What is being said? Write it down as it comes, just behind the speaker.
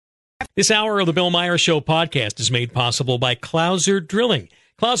This hour of the Bill Meyer Show podcast is made possible by Clouser Drilling.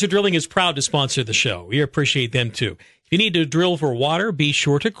 Clouser Drilling is proud to sponsor the show. We appreciate them, too. If you need to drill for water, be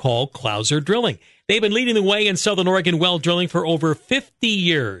sure to call Clouser Drilling. They've been leading the way in Southern Oregon well drilling for over 50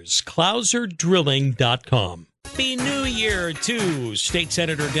 years. ClouserDrilling.com. Happy New Year to State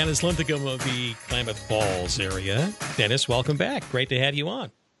Senator Dennis Linthicum of the Klamath Falls area. Dennis, welcome back. Great to have you on.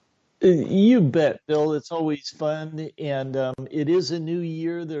 You bet, Bill. It's always fun, and it is a new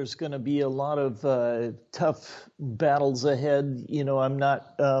year. There's going to be a lot of tough battles ahead. You know, I'm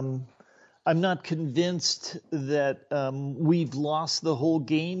not convinced that we've lost the whole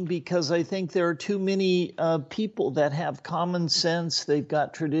game, because I think there are too many people that have common sense. They've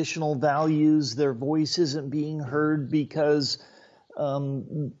got traditional values. Their voice isn't being heard because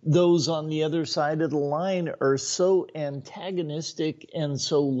those on the other side of the line are so antagonistic and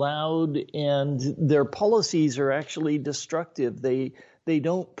so loud, and their policies are actually destructive. They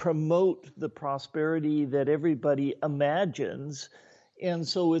don't promote the prosperity that everybody imagines. And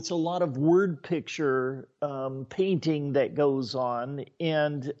so it's a lot of word picture painting that goes on,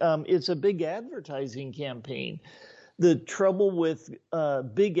 and it's a big advertising campaign. The trouble with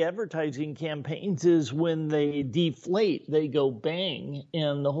big advertising campaigns is when they deflate, they go bang,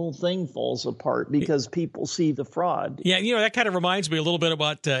 and the whole thing falls apart because people see the fraud. Yeah, you know, that kind of reminds me a little bit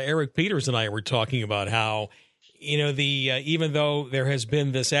about Eric Peters and I were talking about how, you know, even though there has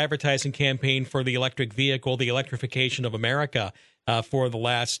been this advertising campaign for the electric vehicle, the electrification of America for the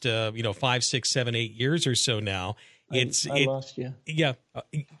last, 5, 6, 7, 8 years or so now. I lost you. Yeah.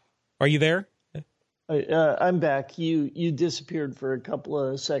 Are you there? I'm back. You disappeared for a couple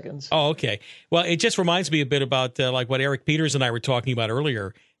of seconds. Oh, okay. Well, it just reminds me a bit about like what Eric Peters and I were talking about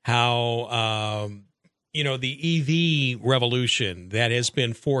earlier, how, the EV revolution that has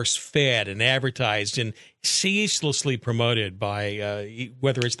been force-fed and advertised and ceaselessly promoted by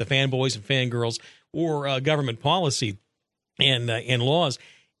whether it's the fanboys and fangirls or government policy and laws.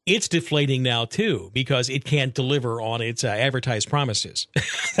 It's deflating now, too, because it can't deliver on its advertised promises.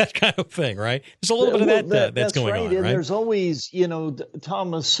 That kind of thing, right? There's a little bit of that's going on, right? And there's always,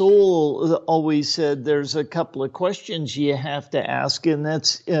 Thomas Sowell always said there's a couple of questions you have to ask, and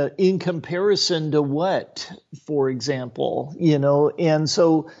that's in comparison to what, for example, and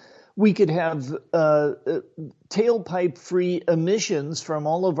so we could have tailpipe-free emissions from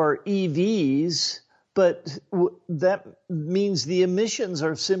all of our EVs, but that means the emissions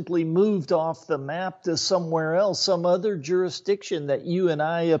are simply moved off the map to somewhere else, some other jurisdiction that you and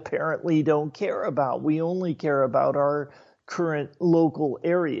I apparently don't care about. We only care about our current local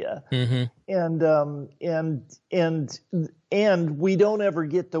area. Mm-hmm. And we don't ever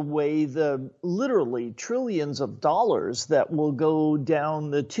get to weigh the literally trillions of dollars that will go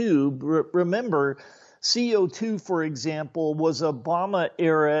down the tube. Remember, CO2, for example, was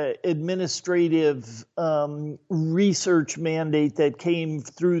Obama-era administrative research mandate that came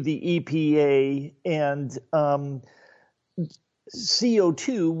through the EPA. And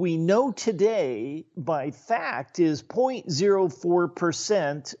CO2, we know today by fact, is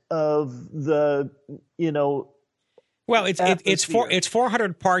 0.04% of the, Well, it's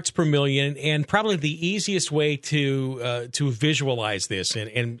 400 parts per million, and probably the easiest way to visualize this,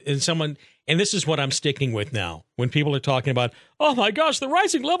 and someone. And this is what I'm sticking with now. When people are talking about, oh my gosh, the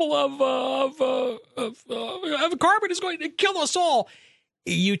rising level of carbon is going to kill us all.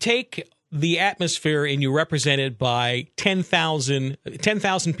 You take the atmosphere and you represent it by 10,000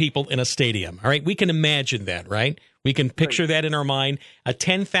 people in a stadium. All right, we can imagine that, right? We can picture that in our mind. A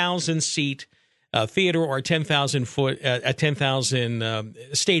 10,000 seat theater or a 10,000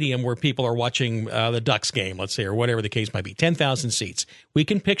 stadium where people are watching the Ducks game, let's say, or whatever the case might be. 10,000 seats. We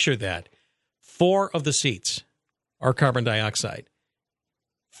can picture that. 4 of the seats are carbon dioxide.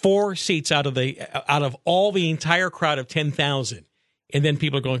 4 seats out of all the entire crowd of 10,000, and then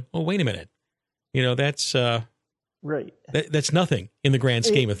people are going, "Oh, wait a minute, that's right. That's nothing in the grand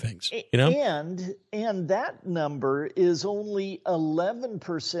scheme of things." And that number is only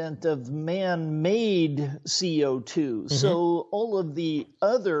 11% of man-made CO2. Mm-hmm. So all of the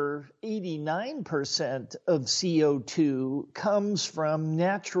other 89% of CO2 comes from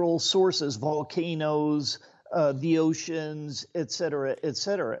natural sources, volcanoes, the oceans, et cetera, et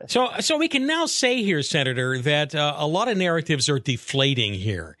cetera. So we can now say here, Senator, that a lot of narratives are deflating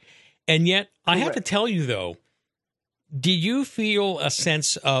here. And yet I have to tell you, though, do you feel a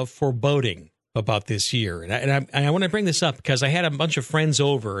sense of foreboding about this year? And I want to bring this up because I had a bunch of friends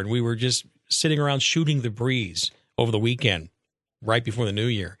over, and we were just sitting around shooting the breeze over the weekend, right before the new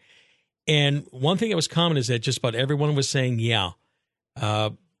year. And one thing that was common is that just about everyone was saying,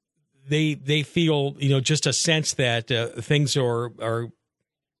 they feel, just a sense that things are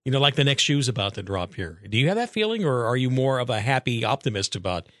You know, like the next shoe's about to drop here. Do you have that feeling, or are you more of a happy optimist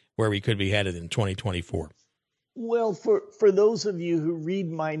about where we could be headed in 2024? Well, for those of you who read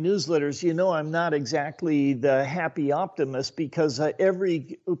my newsletters, you know I'm not exactly the happy optimist because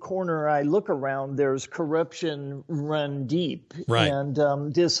every corner I look around, there's corruption run deep. Right.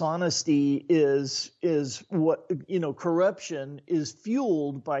 And dishonesty is what, corruption is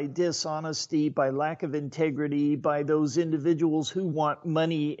fueled by dishonesty, by lack of integrity, by those individuals who want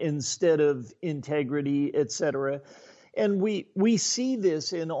money instead of integrity, et cetera. And we see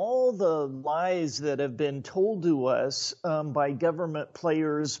this in all the lies that have been told to us by government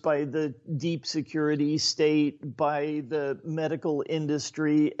players, by the deep security state, by the medical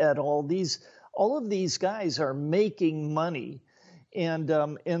industry. All of these guys are making money,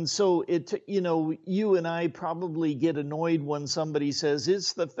 and so you and I probably get annoyed when somebody says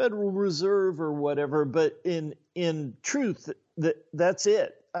it's the Federal Reserve or whatever, but in truth, that's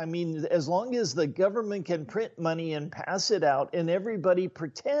it. I mean, as long as the government can print money and pass it out and everybody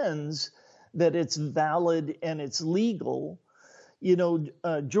pretends that it's valid and it's legal,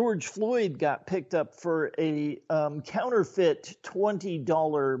 George Floyd got picked up for a counterfeit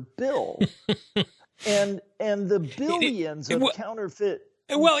 $20 bill and the billions of counterfeit.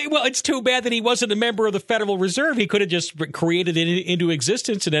 Well, it's too bad that he wasn't a member of the Federal Reserve. He could have just created it into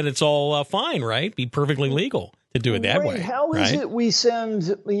existence and then it's all fine, right? Be perfectly legal to do it that way. How is it we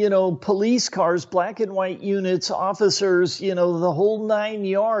send, police cars, black and white units, officers, the whole 9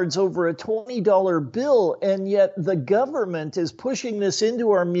 yards over a $20 bill, and yet the government is pushing this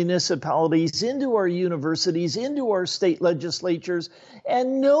into our municipalities, into our universities, into our state legislatures,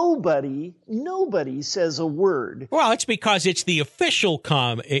 and nobody says a word. Well, it's because it's the official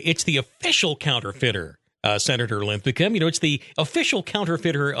counterfeiter. Senator Linthicum, it's the official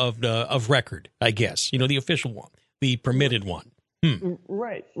counterfeiter of record, I guess. The official one, the permitted one.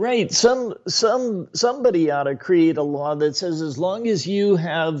 Right. Somebody ought to create a law that says as long as you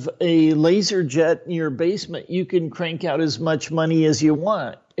have a laser jet in your basement, you can crank out as much money as you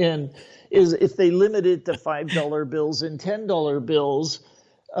want. And if they limit it to $5 bills and $10 bills,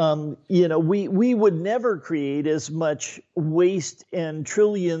 we would never create as much waste and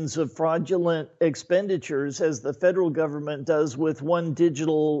trillions of fraudulent expenditures as the federal government does with one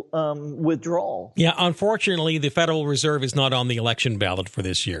digital withdrawal. Yeah, unfortunately, the Federal Reserve is not on the election ballot for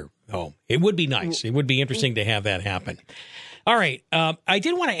this year. Oh, it would be nice. It would be interesting to have that happen. All right. I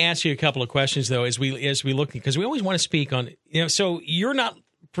did want to ask you a couple of questions, though, as we look, because we always want to speak on, so you're not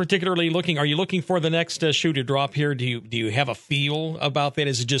particularly looking, are you looking for the next shoe to drop here? Do you have a feel about that?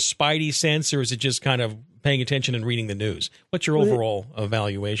 Is it just spidey sense, or is it just kind of paying attention and reading the news? What's your overall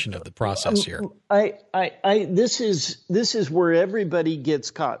evaluation of the process here? This is where everybody gets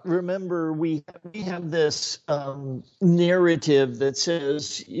caught. Remember, we have this narrative that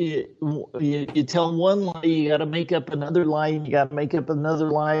says you tell one lie, you got to make up another lie, and you got to make up another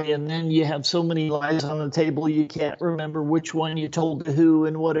lie, and then you have so many lies on the table you can't remember which one you told to who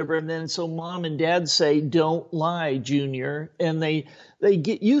and whatever. And then so mom and dad say, "Don't lie, Junior," and they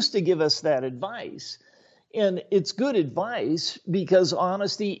used to give us that advice. And it's good advice because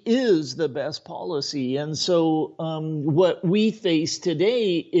honesty is the best policy. And so what we face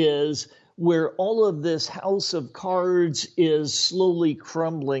today is where all of this house of cards is slowly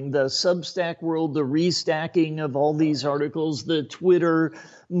crumbling. The Substack world, the restacking of all these articles, the Twitter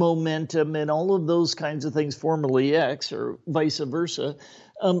momentum, and all of those kinds of things, formerly X or vice versa.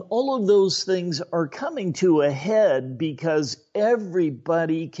 All of those things are coming to a head because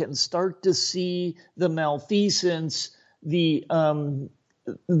everybody can start to see the malfeasance, the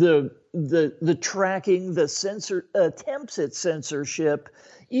tracking, the attempts at censorship,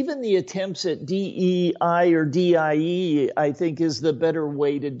 even the attempts at DEI or DIE, I think is the better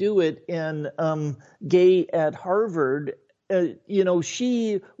way to do it. And Gay at Harvard,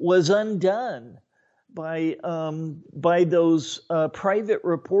 she was undone by those private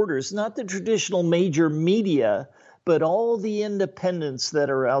reporters, not the traditional major media, but all the independents that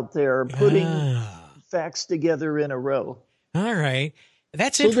are out there putting facts together in a row. All right.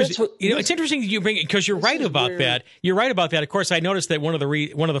 That's interesting. It's interesting that you bring it because you're right about that. You're right about that. Of course, I noticed that one of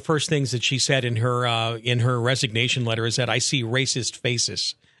the first things that she said in her resignation letter is that I see racist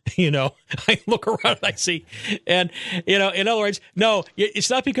faces. I look around and I see, and in other words, no,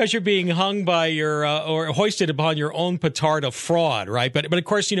 it's not because you're being hung by your or hoisted upon your own petard of fraud, right? But of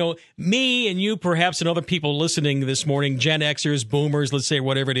course, me and you, perhaps, and other people listening this morning, Gen Xers, Boomers, let's say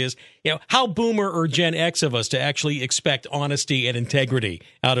whatever it is, how Boomer or Gen X of us to actually expect honesty and integrity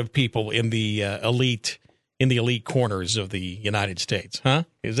out of people in the elite corners of the United States, huh?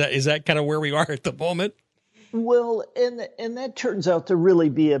 Is that kind of where we are at the moment? Well, and that turns out to really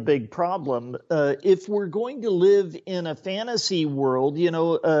be a big problem. If we're going to live in a fantasy world,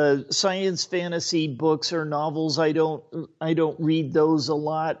 science fantasy books or novels, I don't read those a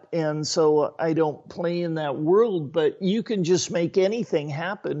lot, and so I don't play in that world. But you can just make anything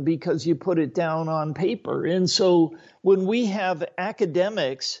happen because you put it down on paper. And so when we have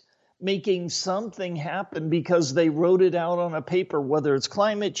academics making something happen because they wrote it out on a paper, whether it's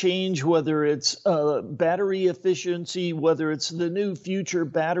climate change, whether it's battery efficiency, whether it's the new future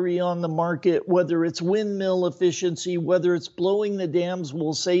battery on the market, whether it's windmill efficiency, whether it's blowing the dams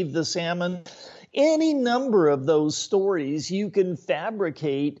will save the salmon. Any number of those stories you can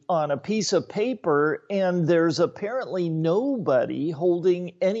fabricate on a piece of paper, and there's apparently nobody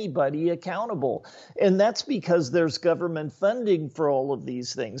holding anybody accountable. And that's because there's government funding for all of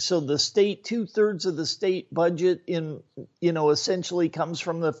these things. So the state, 2/3 of the state budget essentially comes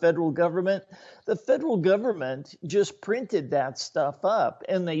from the federal government. The federal government just printed that stuff up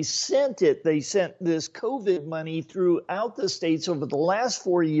and they sent it. They sent this COVID money throughout the states. Over the last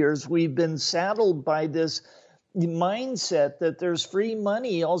 4 years, we've been saddled by this mindset that there's free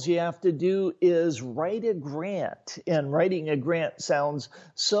money. All you have to do is write a grant. And writing a grant sounds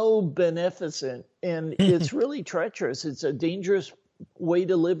so beneficent, and it's really treacherous. It's a dangerous way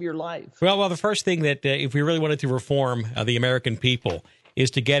to live your life. Well, the first thing that if we really wanted to reform the American people is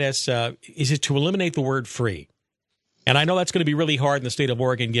to get us is to eliminate the word free. And I know that's going to be really hard in the state of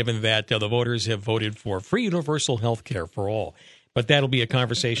Oregon, given that the voters have voted for free universal health care for all. But that'll be a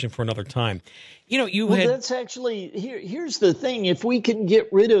conversation for another time. That's actually, here's the thing. If we can get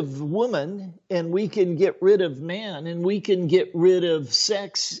rid of woman and we can get rid of man and we can get rid of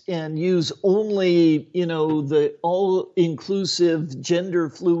sex and use only, the all-inclusive gender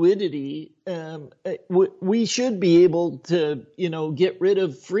fluidity, we should be able to, get rid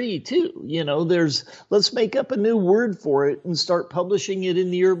of free too. Let's make up a new word for it and start publishing it in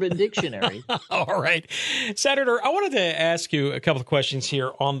the Urban Dictionary. All right. Senator, I wanted to ask you a couple of questions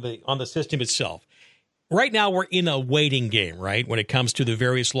here on the system itself. Right now, we're in a waiting game, right? When it comes to the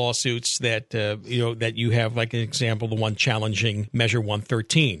various lawsuits that that you have, like an example, the one challenging Measure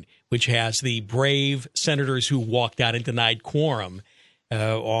 113, which has the brave senators who walked out and denied quorum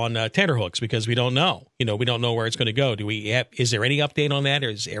on tenterhooks because we don't know. We don't know where it's going to go. Is there any update on that,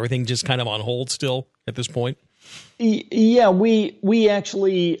 or is everything just kind of on hold still at this point? Yeah, we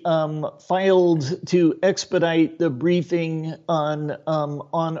actually filed to expedite the briefing on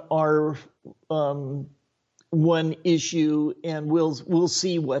our one issue, and we'll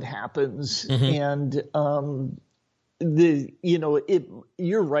see what happens. And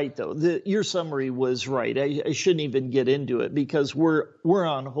you're right though. Your summary was right. I shouldn't even get into it because we're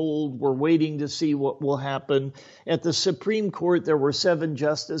on hold. We're waiting to see what will happen at the Supreme Court. There were 7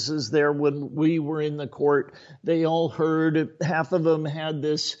 justices there when we were in the court. They all heard. Half of them had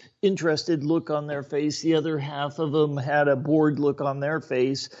this interested look on their face. The other half of them had a bored look on their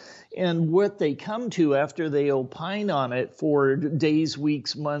face. And what they come to after they opine on it for days,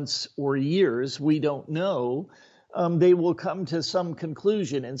 weeks, months, or years, we don't know. They will come to some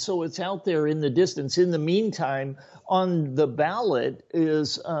conclusion. And so it's out there in the distance. In the meantime, on the ballot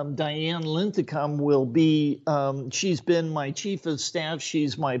is Diane Linthicum will be, she's been my chief of staff.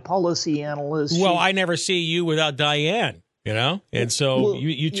 She's my policy analyst. Well, I never see you without Diane, And so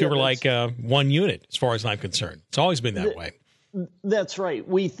you two are like one unit as far as I'm concerned. It's always been that way. That's right.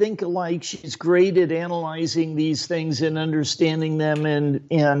 We think alike. She's great at analyzing these things and understanding them,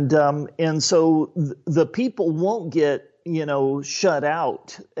 and so the people won't get shut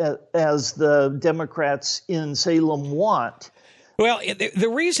out as the Democrats in Salem want. Well, the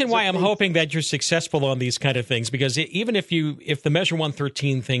reason why I'm hoping that you're successful on these kind of things, because even if the Measure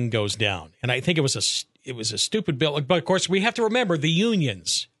 113 thing goes down, and I think it was a stupid bill, but of course we have to remember the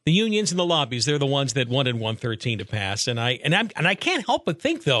unions and the lobbies, they're the ones that wanted 113 to pass. And I can't help but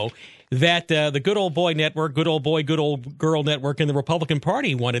think, though, that the good old boy network, good old boy, good old girl network in the Republican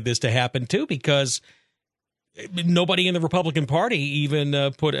Party wanted this to happen, too, because nobody in the Republican Party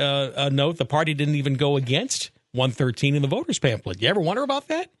even put a note. The party didn't even go against 113 in the voters pamphlet. You ever wonder about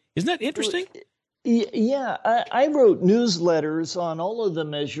that? Isn't that interesting? Yeah, I wrote newsletters on all of the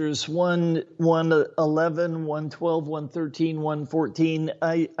measures, 111, 112, 113, 114.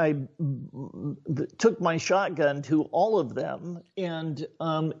 I took my shotgun to all of them, and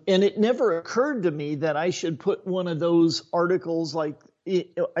it never occurred to me that I should put one of those articles, I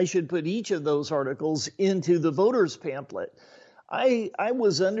should put each of those articles into the voters pamphlet. I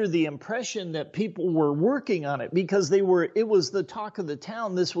was under the impression that people were working on it because it was the talk of the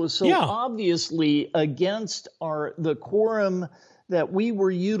town. This was so obviously against the quorum that we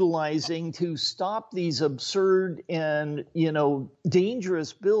were utilizing to stop these absurd and,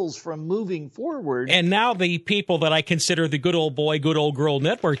 dangerous bills from moving forward. And now the people that I consider the good old boy, good old girl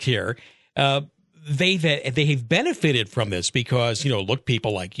network here, they've benefited from this because, look,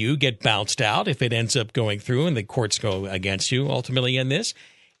 people like you get bounced out if it ends up going through and the courts go against you ultimately in this.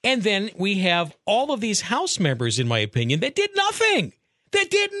 And then we have all of these House members, in my opinion, that did nothing. That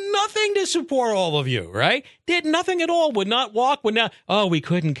did nothing to support all of you, right? Did nothing at all, would not walk, we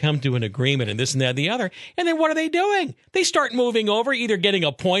couldn't come to an agreement and this and that and the other. And then what are they doing? They start moving over, either getting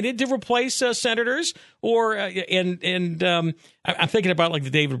appointed to replace senators or, I'm thinking about like the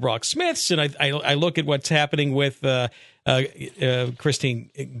David Brock Smiths, and I look at what's happening with Christine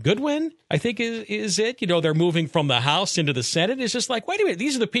Goodwin, I think is it. They're moving from the House into the Senate. It's just like, wait a minute,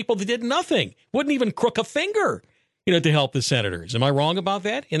 these are the people that did nothing, wouldn't even crook a finger, to help the senators. Am I wrong about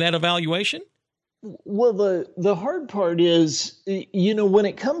that in that evaluation? Well, the hard part is, when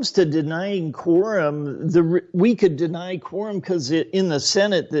it comes to denying quorum, we could deny quorum because in the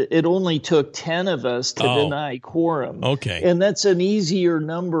Senate, it only took 10 of us to deny quorum. Okay. And that's an easier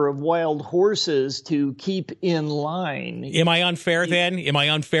number of wild horses to keep in line. Am I unfair then? Am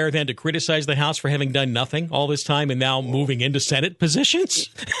I unfair then to criticize the House for having done nothing all this time and now moving into Senate positions?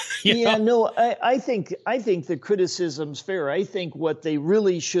 I think the criticism's fair. I think what they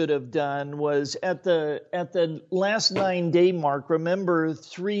really should have done was at the last 9-day mark, remember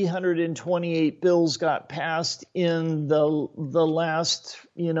 328 bills got passed in the last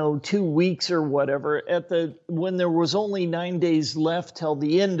 2 weeks or whatever. When there was only 9 days left till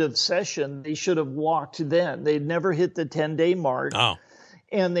the end of session, they should have walked then. They'd never hit the 10-day mark. Oh.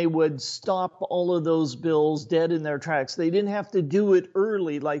 And they would stop all of those bills dead in their tracks. They didn't have to do it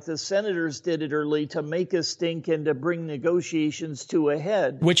early like the senators did it early to make a stink and to bring negotiations to a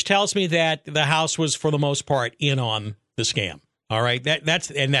head. Which tells me that the House was, for the most part, in on the scam. All right,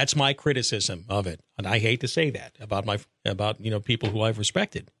 that's my criticism of it, and I hate to say that about people who I've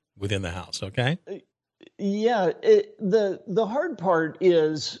respected within the House. Okay. Yeah, the hard part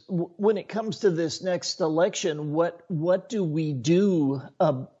is when it comes to this next election, what do we do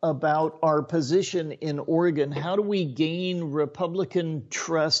about our position in Oregon? How do we gain Republican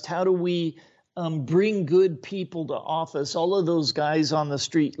trust? How do we bring good people to office? All of those guys on the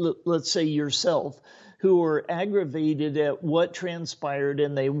street, let's say yourself, who are aggravated at what transpired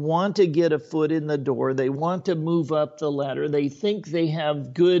and they want to get a foot in the door. They want to move up the ladder. They think they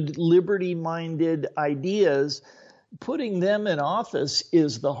have good liberty-minded ideas. Putting them in office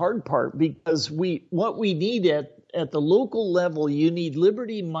is the hard part because what we need at the local level, you need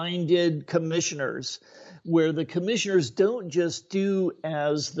liberty-minded commissioners where the commissioners don't just do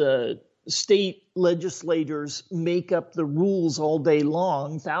as the state legislators make up the rules all day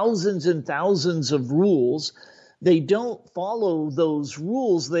long, thousands and thousands of rules. They don't follow those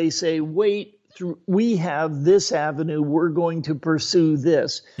rules. They say, wait, we have this avenue. We're going to pursue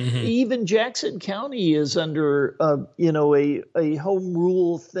this. Mm-hmm. Even Jackson County is under, a home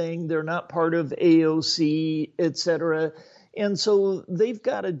rule thing. They're not part of AOC, et cetera. And so they've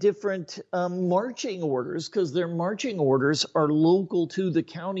got a different marching orders because their marching orders are local to the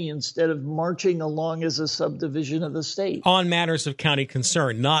county instead of marching along as a subdivision of the state. On matters of county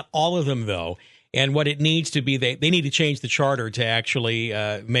concern, not all of them, though. And what it needs to be, they need to change the charter to actually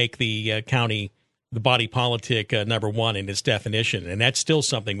make the county the body politic number one in its definition. And that's still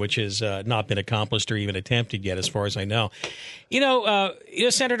something which has not been accomplished or even attempted yet, as far as I know.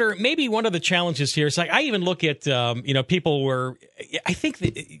 Senator, maybe one of the challenges here is like I even look at, people were I think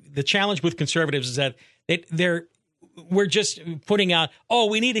the challenge with conservatives is that we're just putting out,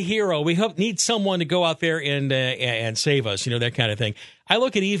 we need a hero. We need someone to go out there and save us, that kind of thing. I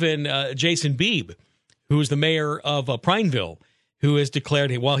look at even Jason Beebe, who's the mayor of Prineville, who has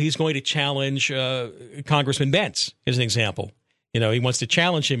declared, he's going to challenge Congressman Bentz, as an example. He wants to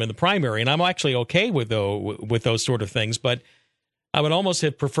challenge him in the primary, and I'm actually okay with those sort of things. But I would almost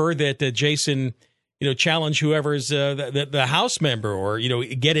have preferred that Jason, challenge whoever's the House member, or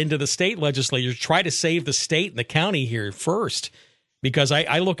get into the state legislature, try to save the state and the county here first, because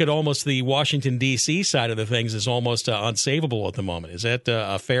I look at almost the Washington D.C. side of the things as almost unsavable at the moment. Is that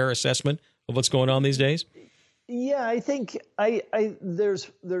a fair assessment of what's going on these days? Yeah, I think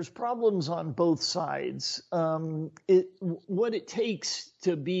there's problems on both sides. What it takes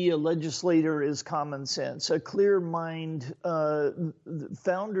to be a legislator is common sense, a clear mind,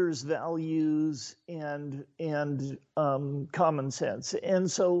 founders' values, and common sense.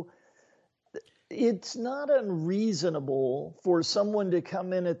 And so it's not unreasonable for someone to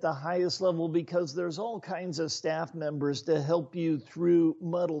come in at the highest level because there's all kinds of staff members to help you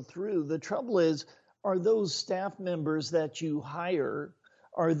muddle through. The trouble is, are those staff members that you hire,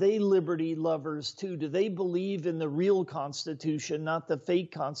 are they liberty lovers too? Do they believe in the real Constitution, not the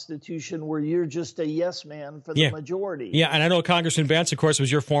fake Constitution where you're just a yes man for the majority? Yeah, and I know Congressman Vance, of course,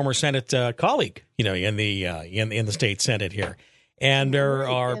 was your former Senate colleague, in the state Senate here. And there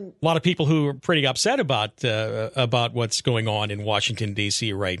are a lot of people who are pretty upset about what's going on in Washington,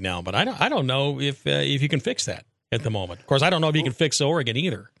 D.C. right now. But I don't know if you can fix that at the moment. Of course, I don't know if you can fix Oregon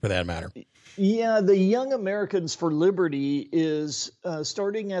either, for that matter. Yeah, the Young Americans for Liberty is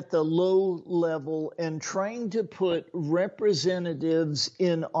starting at the low level and trying to put representatives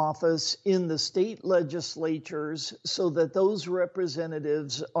in office in the state legislatures so that those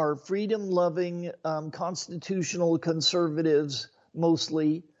representatives are freedom-loving, constitutional conservatives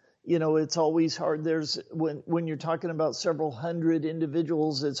mostly. It's always hard. When you're talking about several hundred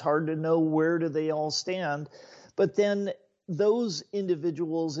individuals, it's hard to know where do they all stand. But then those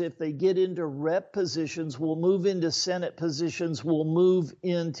individuals, if they get into rep positions, will move into Senate positions, will move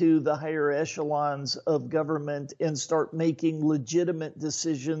into the higher echelons of government and start making legitimate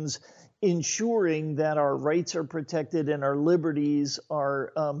decisions, ensuring that our rights are protected and our liberties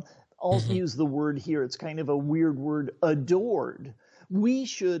are, I'll use the word here, it's kind of a weird word, adored. We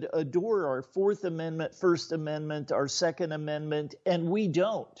should adore our Fourth Amendment, First Amendment, our Second Amendment, and we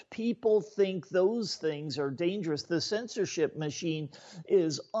don't. People think those things are dangerous. The censorship machine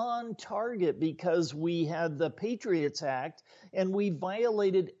is on target because we had the Patriots Act and we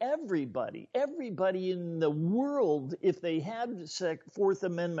violated everybody in the world if they had Fourth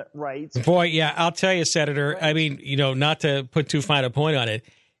Amendment rights. Boy, yeah, I'll tell you, Senator, right. I mean, not to put too fine a point on it,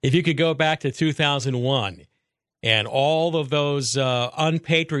 if you could go back to 2001, and all of those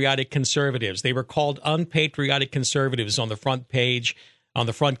unpatriotic conservatives, they were called unpatriotic conservatives on the front page, on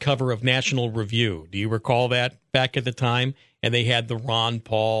the front cover of National Review. Do you recall that back at the time? And they had the Ron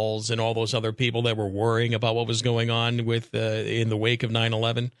Pauls and all those other people that were worrying about what was going on with in the wake of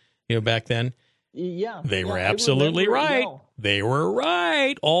 9/11, back then. Yeah. They were absolutely right. Well. They were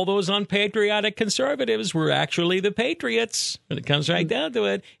right. All those unpatriotic conservatives were actually the patriots when it comes right down to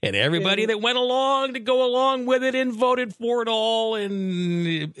it. And everybody that went along to go along with it and voted for it all.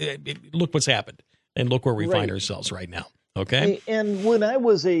 And look what's happened. And look where we find ourselves right now. Okay. And when I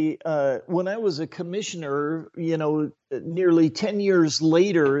was a commissioner, nearly 10 years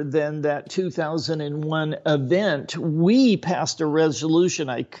later than that 2001 event, we passed a resolution.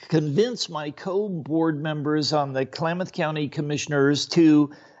 I convinced my co-board members on the Klamath County Commissioners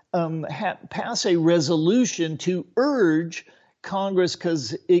to pass a resolution to urge Congress,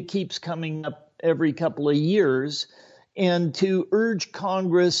 because it keeps coming up every couple of years, and to urge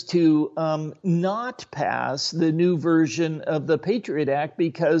Congress to not pass the new version of the Patriot Act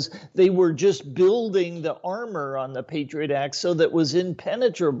because they were just building the armor on the Patriot Act so that it was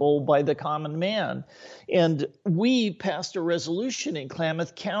impenetrable by the common man. And we passed a resolution in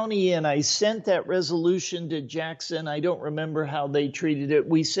Klamath County, and I sent that resolution to Jackson. I don't remember how they treated it.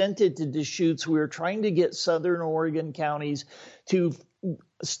 We sent it to Deschutes. We were trying to get Southern Oregon counties to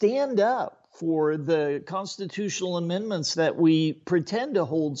stand up for the constitutional amendments that we pretend to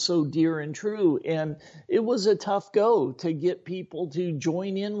hold so dear and true. And it was a tough go to get people to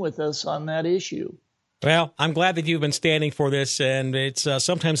join in with us on that issue. Well, I'm glad that you've been standing for this, and it's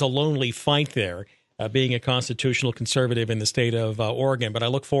sometimes a lonely fight there, being a constitutional conservative in the state of Oregon. But I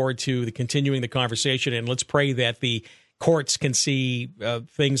look forward to continuing the conversation, and let's pray that the courts can see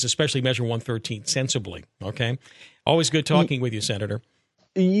things, especially Measure 113, sensibly. Okay? Always good talking with you, Senator.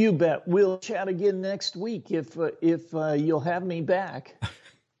 You bet. We'll chat again next week if you'll have me back.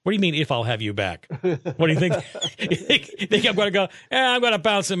 What do you mean if I'll have you back? What do you think? You think I'm going to go, I'm going to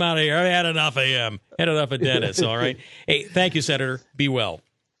bounce him out of here. I had enough of him. Had enough of Dennis, all right? Hey, thank you, Senator. Be well.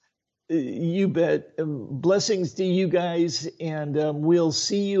 You bet. Blessings to you guys, and we'll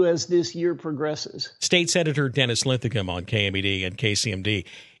see you as this year progresses. State Senator Dennis Linthicum on KMED and KCMD.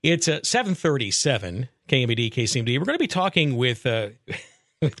 It's 7:37, KMED, KCMD. We're going to be talking with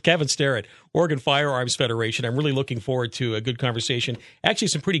Kevin Starrett, Oregon Firearms Federation. I'm really looking forward to a good conversation. Actually,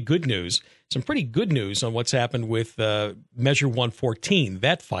 some pretty good news on what's happened with Measure 114,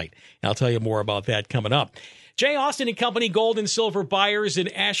 that fight. And I'll tell you more about that coming up. Jay Austin and Company, gold and silver buyers in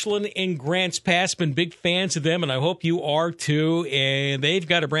Ashland and Grants Pass. Been big fans of them, and I hope you are too. And they've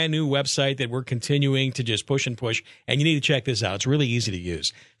got a brand new website that we're continuing to just push and push. And you need to check this out. It's really easy to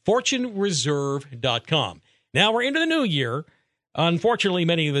use. FortuneReserve.com. Now we're into the new year. Unfortunately,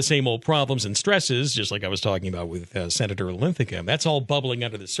 many of the same old problems and stresses, just like I was talking about with Senator Linthicum, that's all bubbling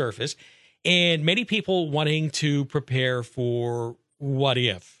under the surface. And many people wanting to prepare for what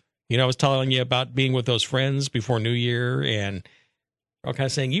if. I was telling you about being with those friends before New Year and all kind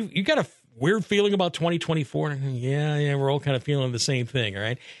of saying, you got to weird feeling about 2024. Yeah, we're all kind of feeling the same thing, all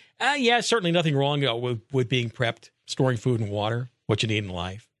right? Yeah, certainly nothing wrong with being prepped, storing food and water, what you need in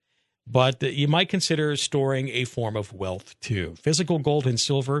life. But you might consider storing a form of wealth, too. Physical gold and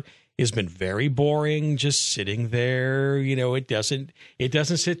silver has been very boring, just sitting there. It doesn't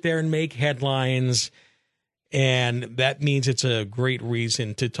sit there and make headlines. And that means it's a great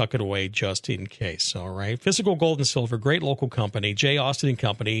reason to tuck it away just in case, all right? Physical gold and silver, great local company, J. Austin &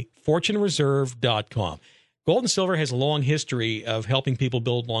 Company, FortuneReserve.com. Gold and silver has a long history of helping people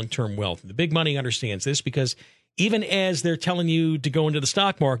build long-term wealth. The big money understands this because even as they're telling you to go into the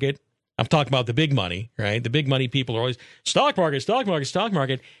stock market, I'm talking about the big money, right? The big money people are always, stock market, stock market, stock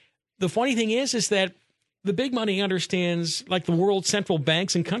market. The funny thing is that the big money understands, like the world's central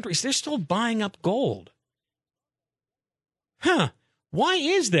banks and countries, they're still buying up gold. Why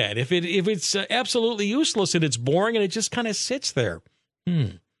is that? If it's absolutely useless and it's boring and it just kind of sits there.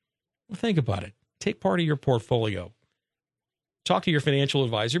 Well, think about it. Take part of your portfolio. Talk to your financial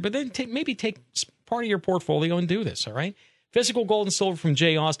advisor, but then maybe take part of your portfolio and do this, all right? Physical gold and silver from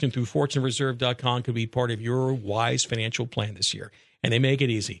J. Austin through FortuneReserve.com could be part of your wise financial plan this year, and they make it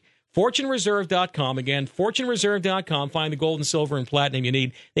easy. FortuneReserve.com. Again, FortuneReserve.com. Find the gold and silver and platinum you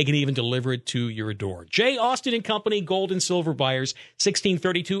need. They can even deliver it to your door. J. Austin & Company, gold and silver buyers,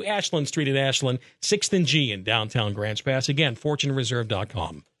 1632 Ashland Street in Ashland, 6th and G in downtown Grants Pass. Again,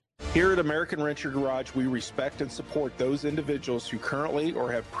 FortuneReserve.com. Here at American Renter Garage, we respect and support those individuals who currently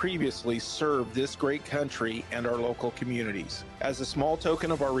or have previously served this great country and our local communities. As a small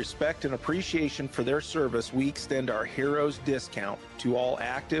token of our respect and appreciation for their service, we extend our Heroes Discount to all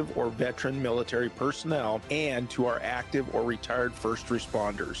active or veteran military personnel and to our active or retired first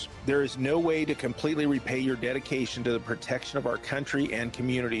responders. There is no way to completely repay your dedication to the protection of our country and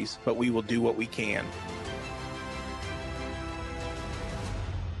communities, but we will do what we can.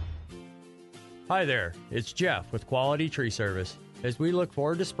 Hi there, it's Jeff with Quality Tree Service. As we look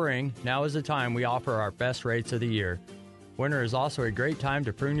forward to spring, now is the time we offer our best rates of the year. Winter is also a great time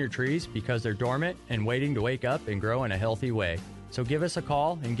to prune your trees because they're dormant and waiting to wake up and grow in a healthy way. So give us a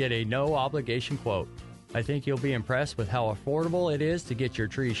call and get a no-obligation quote. I think you'll be impressed with how affordable it is to get your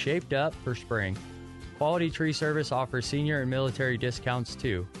trees shaped up for spring. Quality Tree Service offers senior and military discounts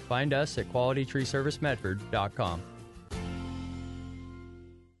too. Find us at QualityTreeServiceMedford.com.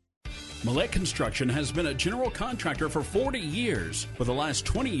 Millette Construction has been a general contractor for 40 years. For the last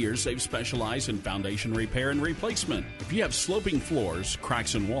 20 years, they've specialized in foundation repair and replacement. If you have sloping floors,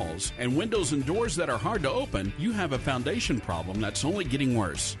 cracks in walls, and windows and doors that are hard to open, you have a foundation problem that's only getting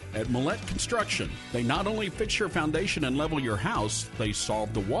worse. At Millette Construction, they not only fix your foundation and level your house, they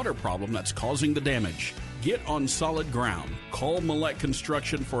solve the water problem that's causing the damage. Get on solid ground. Call Millette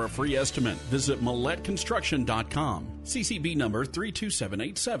Construction for a free estimate. Visit MilletteConstruction.com. CCB number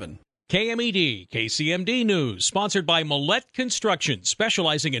 32787. KMED, KCMD News, sponsored by Millette Construction,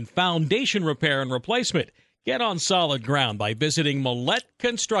 specializing in foundation repair and replacement. Get on solid ground by visiting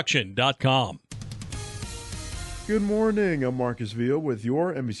MilletteConstruction.com. Good morning. I'm Marcus Veal with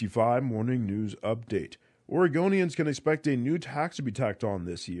your NBC5 Morning News Update. Oregonians can expect a new tax to be tacked on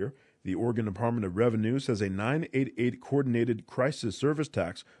this year. The Oregon Department of Revenue says a 988 Coordinated Crisis Service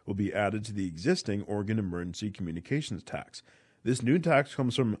Tax will be added to the existing Oregon Emergency Communications Tax. This new tax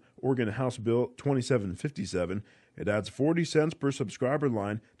comes from Oregon House Bill 2757. It adds 40 cents per subscriber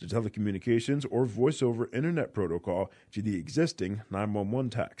line to telecommunications or voice-over internet protocol to the existing 911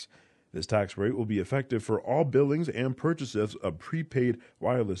 tax. This tax rate will be effective for all billings and purchases of prepaid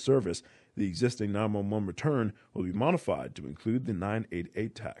wireless service. The existing 911 return will be modified to include the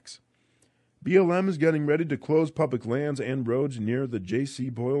 988 tax. BLM is getting ready to close public lands and roads near the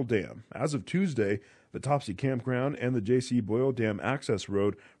J.C. Boyle Dam. As of Tuesday, the Topsy Campground and the J.C. Boyle Dam access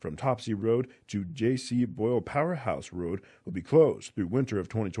road from Topsy Road to J.C. Boyle Powerhouse Road will be closed through winter of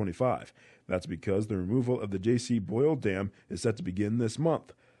 2025. That's because the removal of the J.C. Boyle Dam is set to begin this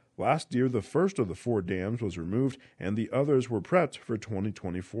month. Last year, the first of the 4 dams was removed, and the others were prepped for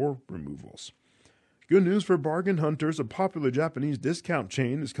 2024 removals. Good news for bargain hunters. A popular Japanese discount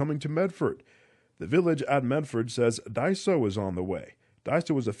chain is coming to Medford. The Village at Medford says Daiso is on the way.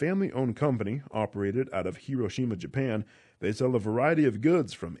 Daiso is a family-owned company operated out of Hiroshima, Japan. They sell a variety of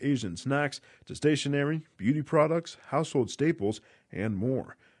goods from Asian snacks to stationery, beauty products, household staples, and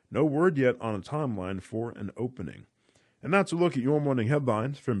more. No word yet on a timeline for an opening. And that's a look at your morning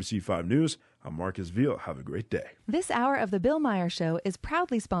headlines from NBC5 News. I'm Marcus Veal. Have a great day. This hour of the Bill Meyer Show is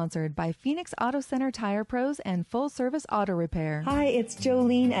proudly sponsored by Phoenix Auto Center Tire Pros and Full Service Auto Repair. Hi, it's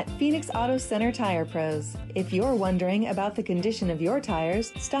Jolene at Phoenix Auto Center Tire Pros. If you're wondering about the condition of your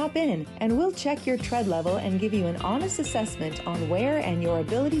tires, stop in and we'll check your tread level and give you an honest assessment on wear and your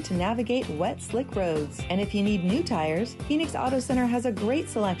ability to navigate wet, slick roads. And if you need new tires, Phoenix Auto Center has a great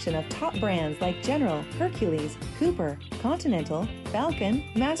selection of top brands like General, Hercules, Cooper, Continental, Falcon,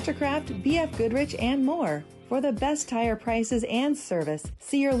 Mastercraft, BF Goodrich, and more. For the best tire prices and service,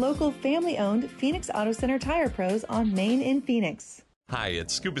 see your local family-owned Phoenix Auto Center Tire Pros on Main in Phoenix. Hi,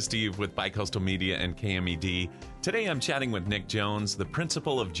 it's Scuba Steve with Bicoastal Media and KMED. Today I'm chatting with Nick Jones, the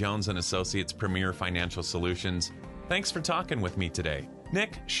principal of Jones & Associates Premier Financial Solutions. Thanks for talking with me today.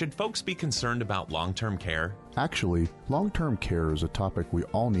 Nick, should folks be concerned about long-term care? Actually, long-term care is a topic we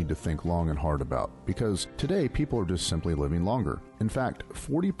all need to think long and hard about because today people are just simply living longer. In fact,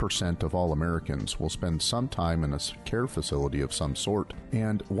 40% of all Americans will spend some time in a care facility of some sort.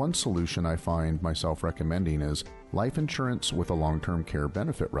 And one solution I find myself recommending is life insurance with a long-term care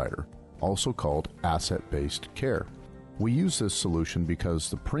benefit rider, also called asset-based care. We use this solution because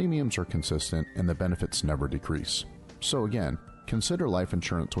the premiums are consistent and the benefits never decrease. So again, consider life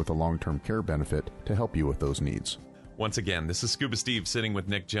insurance with a long-term care benefit to help you with those needs. Once again, this is Scuba Steve sitting with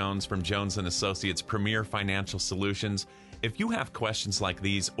Nick Jones from Jones & Associates Premier Financial Solutions. If you have questions like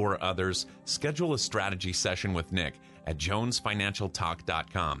these or others, schedule a strategy session with Nick at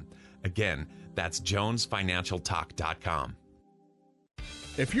jonesfinancialtalk.com. Again, that's jonesfinancialtalk.com.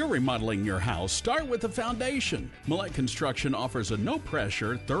 If you're remodeling your house, start with the foundation. Millette Construction offers a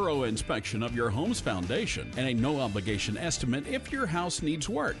no-pressure, thorough inspection of your home's foundation and a no-obligation estimate if your house needs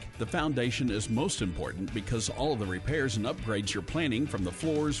work. The foundation is most important because all of the repairs and upgrades you're planning, from the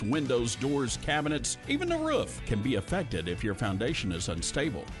floors, windows, doors, cabinets, even the roof, can be affected if your foundation is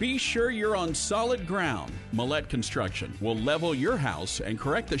unstable. Be sure you're on solid ground. Millette Construction will level your house and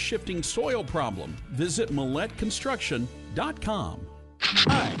correct the shifting soil problem. Visit MilletteConstruction.com.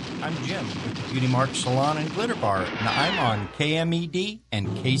 Hi, I'm Jim with the Beauty Mark Salon and Glitter Bar, and I'm on KMED and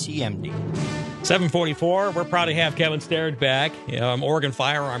KCMD. 744, we're proud to have Kevin Starrett back, Oregon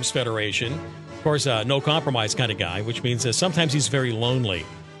Firearms Federation. Of course, no compromise kind of guy, which means that sometimes he's very lonely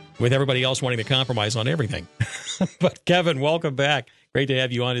with everybody else wanting to compromise on everything. But Kevin, welcome back. Great to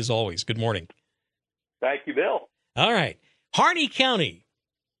have you on as always. Good morning. Thank you, Bill. All right. Harney County,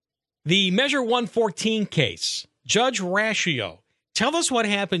 the Measure 114 case, Judge Ratio. Tell us what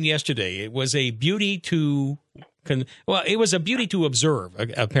happened yesterday. It was a beauty to, it was a beauty to observe.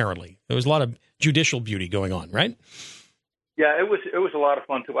 Apparently, there was a lot of judicial beauty going on, right? Yeah, it was a lot of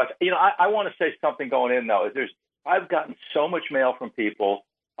fun to watch. You know, I want to say something going in though. I've gotten so much mail from people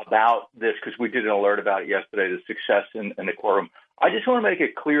about this because we did an alert about it yesterday. The success in the courtroom. I just want to make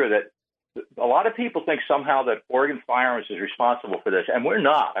it clear that a lot of people think somehow that Oregon Firearms is responsible for this, and we're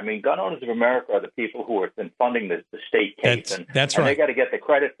not. I mean, Gun Owners of America are the people who have been funding the state case, that's and right. They got to get the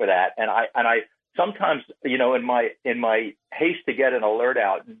credit for that. And I sometimes, you know, in my haste to get an alert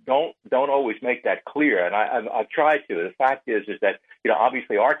out, don't always make that clear. And I've tried to. The fact is that, you know,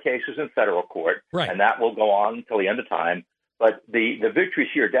 obviously our case is in federal court, right, and that will go on until the end of time. But the victories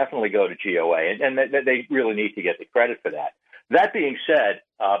here definitely go to GOA, and they really need to get the credit for that. That being said,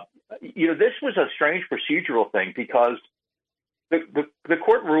 you know, this was a strange procedural thing because the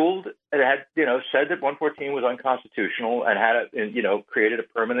court ruled it had, you know, said that 114 was unconstitutional and had created a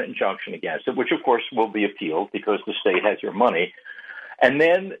permanent injunction against it, which of course will be appealed because the state has your money. And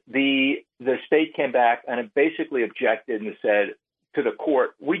then the state came back and it basically objected and said to the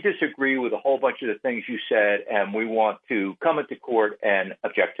court, we disagree with a whole bunch of the things you said, and we want to come into court and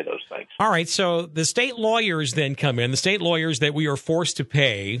object to those things. All right, so the state lawyers then come in, the state lawyers that we are forced to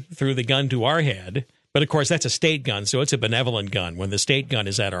pay through the gun to our head. But, of course, that's a state gun, so it's a benevolent gun when the state gun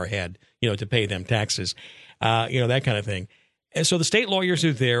is at our head, you know, to pay them taxes, that kind of thing. And so the state lawyers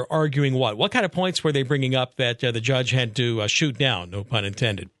are there arguing what? What kind of points were they bringing up that the judge had to shoot down, no pun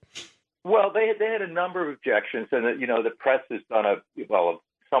intended? Well, they had a number of objections, and you know the press has done a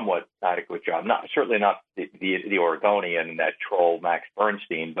somewhat adequate job. Certainly not the Oregonian and that troll Max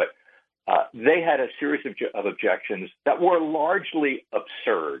Bernstein, but they had a series of objections that were largely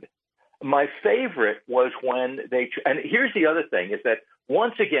absurd. My favorite was when and here's the other thing is that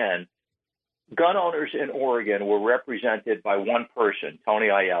once again, gun owners in Oregon were represented by one person, Tony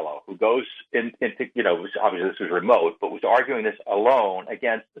Aiello, who goes into, you know, obviously this was remote, but was arguing this alone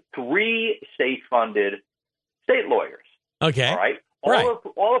against 3 state-funded state lawyers. Okay. All right. Right.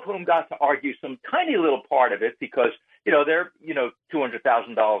 All of whom got to argue some tiny little part of it because, you know, they're, you know,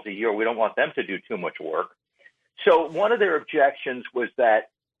 $200,000 a year. We don't want them to do too much work. So one of their objections was that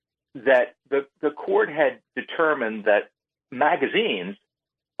that the court had determined that magazines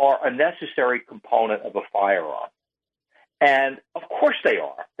are a necessary component of a firearm. And of course they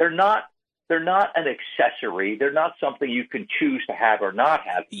are. They're not an accessory. They're not something you can choose to have or not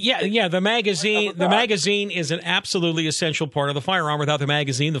have. Yeah. The magazine is an absolutely essential part of the firearm. Without the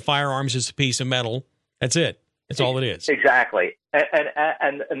magazine, the firearm is just a piece of metal. That's it. That's all it is. Exactly.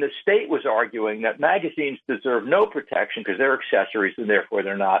 And the state was arguing that magazines deserve no protection because they're accessories and therefore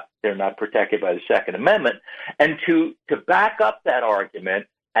they're not protected by the Second Amendment. And to back up that argument,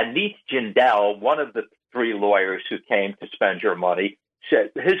 Anit Jindal, one of the three lawyers who came to spend your money,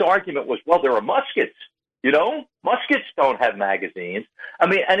 said his argument was, well, there are muskets. Muskets don't have magazines. I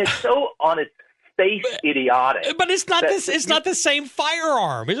mean, and it's so on its face idiotic. But it's not It's not the same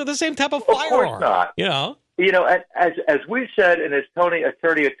firearm. It's not the same type of firearm. Of course not. As we said, and as attorney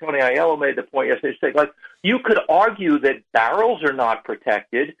Tony Aiello made the point yesterday, you could argue that barrels are not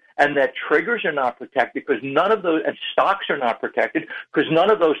protected and that triggers are not protected because none of those, and stocks are not protected because none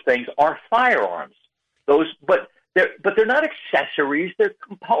of those things are firearms. But they're not accessories; they're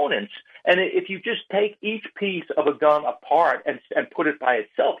components. And if you just take each piece of a gun apart and put it by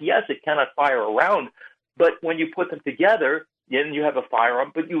itself, yes, it cannot fire a round. But when you put them together, then you have a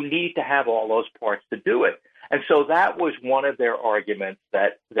firearm. But you need to have all those parts to do it. And so that was one of their arguments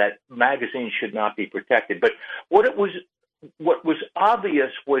that magazines should not be protected. But what was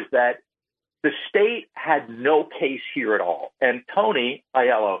obvious was that the state had no case here at all. And Tony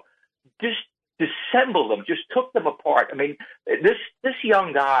Aiello just dissembled them, just took them apart. I mean, this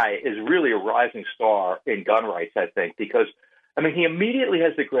young guy is really a rising star in gun rights, I think, because he immediately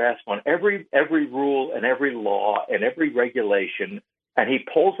has the grasp on every rule and every law and every regulation, and he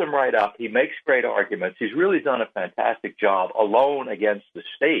pulls them right up. He makes great arguments. He's really done a fantastic job alone against the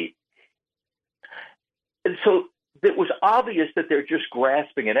state. And so it was obvious that they're just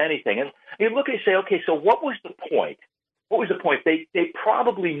grasping at anything. And you look and say, okay, so what was the point? What was the point? They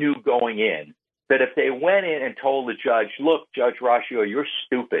probably knew going in that if they went in and told the judge, look, Judge Rashio, you're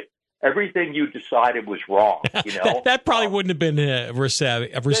stupid. Everything you decided was wrong. That probably wouldn't have been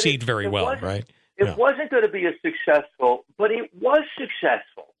received very well, right? It wasn't going to be as successful, but it was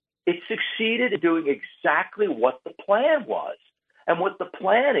successful. It succeeded in doing exactly what the plan was. And what the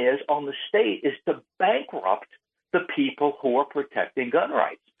plan is on the state is to bankrupt the people who are protecting gun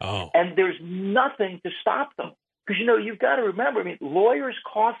rights. Oh. And there's nothing to stop them. Because, you've got to remember, lawyers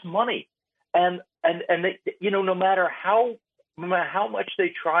cost money. And they, no matter how much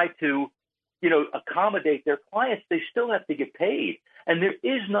they try to, accommodate their clients, they still have to get paid. And there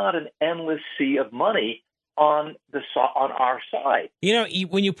is not an endless sea of money on our side.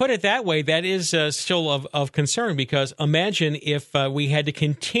 When you put it that way, that is still of concern, because imagine if we had to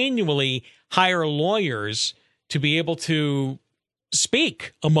continually hire lawyers to be able to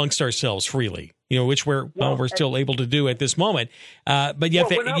speak amongst ourselves freely. Which we're still able to do at this moment, but yet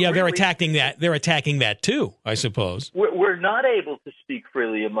they're attacking that. They're attacking that too, I suppose. We're not able to speak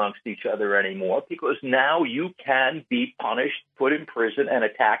freely amongst each other anymore because now you can be punished, put in prison, and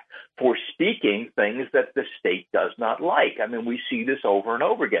attacked for speaking things that the state does not like. We see this over and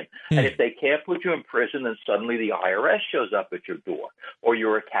over again. And if they can't put you in prison, then suddenly the IRS shows up at your door, or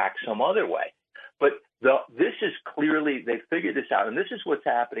you're attacked some other way. But this is clearly, they figured this out, and this is what's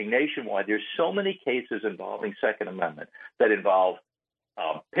happening nationwide. There's so many cases involving Second Amendment that involve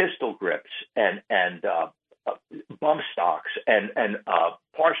pistol grips and bump stocks and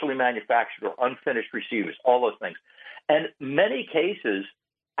partially manufactured or unfinished receivers, all those things. And many cases,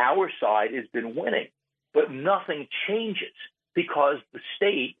 our side has been winning, but nothing changes because the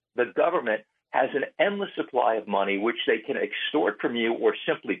state, the government, has an endless supply of money, which they can extort from you or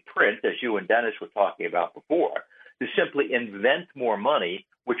simply print, as you and Dennis were talking about before, to simply invent more money,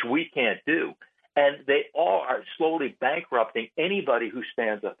 which we can't do. And they all are slowly bankrupting anybody who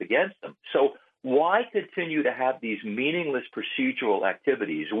stands up against them. So why continue to have these meaningless procedural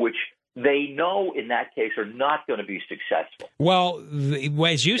activities, which they know in that case are not going to be successful? Well,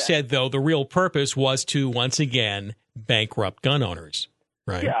 as you said, though, the real purpose was to once again bankrupt gun owners.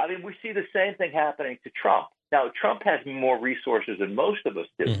 Right. Yeah, we see the same thing happening to Trump. Now, Trump has more resources than most of us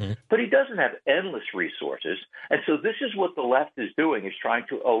do, but he doesn't have endless resources. And so this is what the left is doing, is trying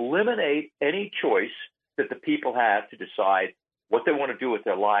to eliminate any choice that the people have to decide what they want to do with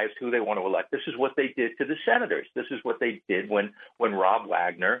their lives, who they want to elect. This is what they did to the senators. This is what they did when Rob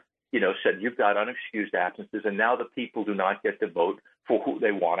Wagner, said you've got unexcused absences, and now the people do not get to vote for who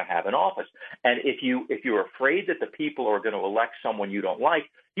they want to have in office. And if you're afraid that the people are going to elect someone you don't like,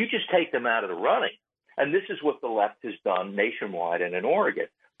 you just take them out of the running. And this is what the left has done nationwide and in Oregon.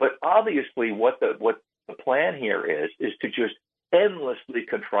 But obviously what the plan here is to just endlessly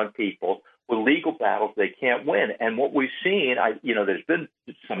confront people with legal battles they can't win. And what we've seen, there's been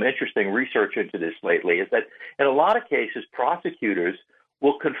some interesting research into this lately, is that in a lot of cases, prosecutors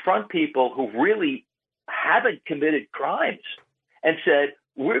will confront people who really haven't committed crimes and said,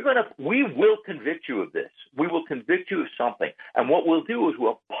 we will convict you of this. We will convict you of something. And what we'll do is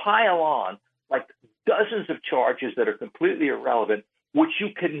we'll pile on like dozens of charges that are completely irrelevant, which you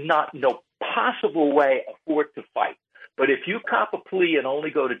cannot, no possible way, afford to fight. But if you cop a plea and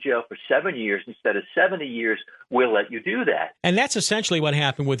only go to jail for 7 years instead of 70 years, we'll let you do that. And that's essentially what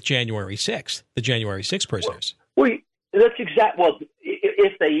happened with January 6th, the January 6th prisoners. Well, that's exactly. Well,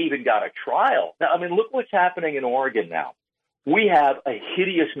 if they even got a trial. Now, I mean, look what's happening in Oregon now. We have a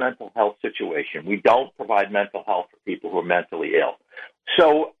hideous mental health situation. We don't provide mental health for people who are mentally ill.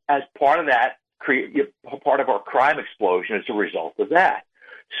 So as part of that, part of our crime explosion is a result of that.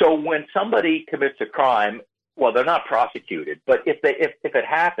 So when somebody commits a crime, well, they're not prosecuted. But if it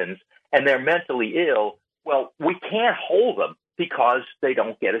happens and they're mentally ill, well, we can't hold them because they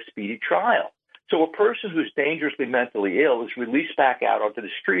don't get a speedy trial. So a person who's dangerously mentally ill is released back out onto the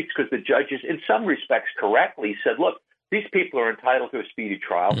streets because the judges, in some respects correctly, said, look, these people are entitled to a speedy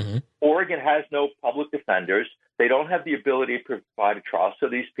trial. Mm-hmm. Oregon has no public defenders. They don't have the ability to provide a trial, so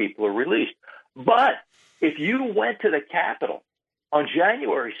these people are released. But if you went to the Capitol on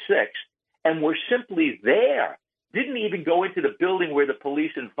January 6th and were simply there, didn't even go into the building where the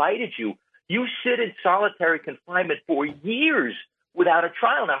police invited you, you sit in solitary confinement for years without a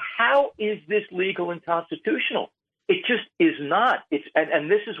trial. Now, how is this legal and constitutional? It just is not. And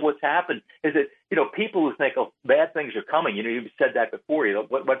this is what's happened is that, people who think, bad things are coming. You said that before.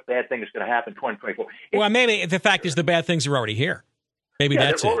 What bad thing is going to happen in 2024? Well, maybe the fact is the bad things are already here. Maybe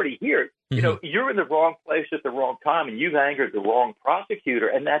that's they're already here. Mm-hmm. You're in the wrong place at the wrong time, and you've angered the wrong prosecutor,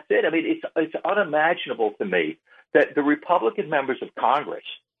 and that's it. I mean, it's unimaginable to me that the Republican members of Congress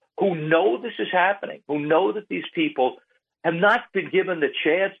who know this is happening, who know that these people have not been given the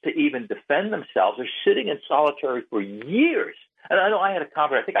chance to even defend themselves, are sitting in solitary for years. And I know I had a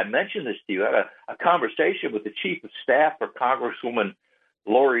conversation, I think I mentioned this to you, I had a conversation with the chief of staff for Congresswoman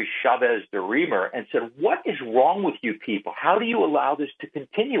Lori Chavez DeRemer and said, what is wrong with you people? How do you allow this to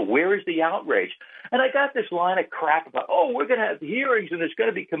continue? Where is the outrage? And I got this line of crap about, we're going to have hearings and there's going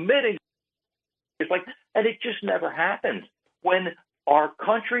to be committees. It's like, and it just never happens. When our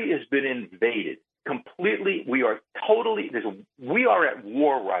country has been invaded completely, we are at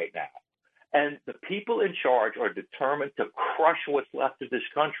war right now. And the people in charge are determined to crush what's left of this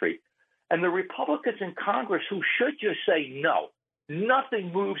country. And the Republicans in Congress who should just say no,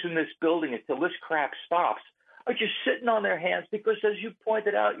 nothing moves in this building until this crap stops, are just sitting on their hands because, as you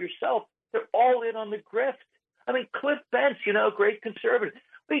pointed out yourself, they're all in on the grift. I mean, Cliff Bentz, great conservative,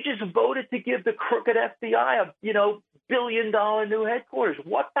 they just voted to give the crooked FBI a, $1 billion new headquarters.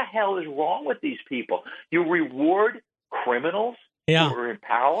 What the hell is wrong with these people? You reward criminals who are in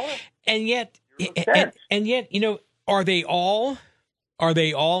power, and yet, are they all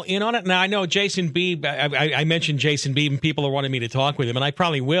in on it? Now, I know Jason Beebe. I mentioned Jason Beebe, and people are wanting me to talk with him, and I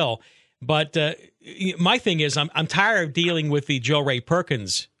probably will. But my thing is, I'm tired of dealing with the Joe Ray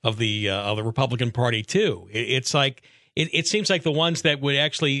Perkins of the Republican Party too. It's like it seems like the ones that would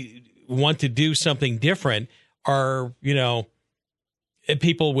actually want to do something different are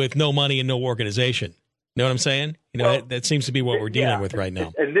people with no money and no organization. You know what I'm saying? That seems to be what we're dealing with right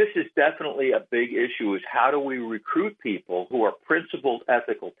now. And this is definitely a big issue, is how do we recruit people who are principled,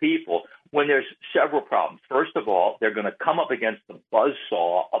 ethical people when there's several problems. First of all, they're going to come up against the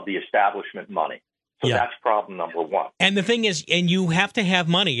buzzsaw of the establishment money. So that's problem number one. And the thing is, and you have to have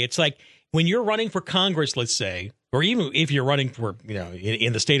money. It's like when you're running for Congress, let's say, or even if you're running for,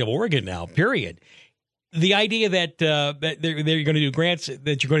 in the state of Oregon now, period. The idea that they're going to do grants,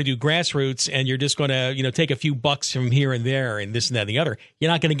 that you're going to do grassroots, and you're just going to take a few bucks from here and there, and this and that and the other, you're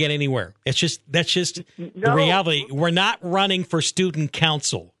not going to get anywhere. That's just the reality. We're not running for student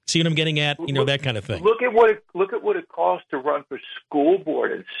council. See what I'm getting at? That kind of thing. Look at what it costs to run for school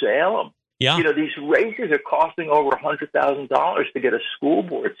board in Salem. Yeah. These races are costing over $100,000 to get a school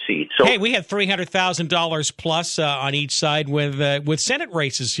board seat. So hey, we had $300,000 plus on each side with Senate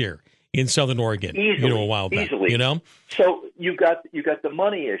races here in Southern Oregon, easily, a while back, easily. So you got the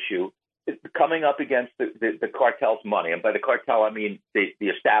money issue coming up against the cartel's money, and by the cartel I mean the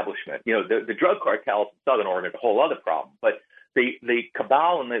establishment. The drug cartels in Southern Oregon is a whole other problem, but the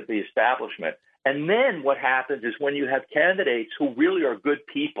cabal and the establishment. And then what happens is when you have candidates who really are good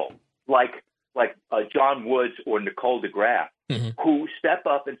people, like John Woods or Nicole DeGraff, who step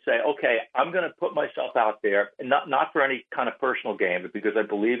up and say, okay, I'm going to put myself out there, and not for any kind of personal gain, but because I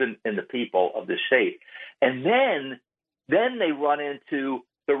believe in the people of the state. And then Then they run into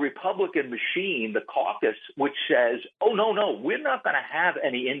the Republican machine, the caucus, which says, oh, no, we're not going to have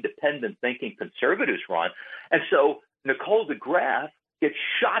any independent thinking conservatives run. And so Nicole DeGraff gets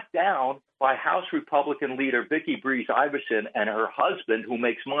shot down by House Republican leader Vicky Breeze Iverson and her husband, who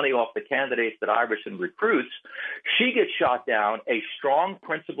makes money off the candidates that Iverson recruits. She gets shot down, a strong,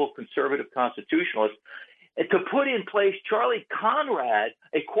 principled conservative constitutionalist, to put in place Charlie Conrad,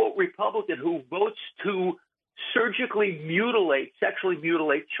 a, quote, Republican who votes to sexually mutilate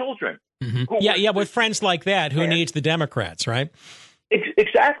children. Mm-hmm. With friends like that, who needs the Democrats, right?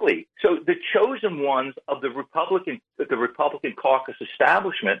 Exactly. So the chosen ones of the Republican caucus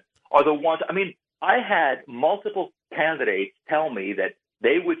establishment are the ones. I mean, I had multiple candidates tell me that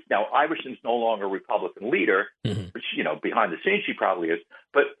they would. Now, Iverson's no longer a Republican leader, which, behind the scenes she probably is.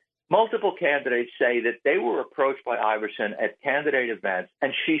 But multiple candidates say that they were approached by Iverson at candidate events,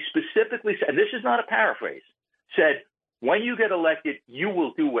 and she specifically said, and this is not a paraphrase, said, when you get elected, you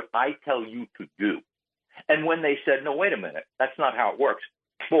will do what I tell you to do. And when they said, no, wait a minute, that's not how it works,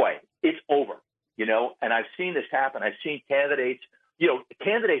 boy, it's over, and I've seen this happen. I've seen candidates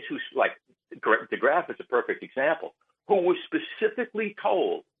who, like DeGraff is a perfect example, who was specifically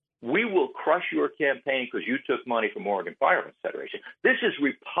told, we will crush your campaign because you took money from Oregon Firearms Federation. This is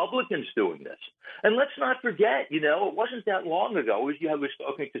Republicans doing this. And let's not forget, it wasn't that long ago. I was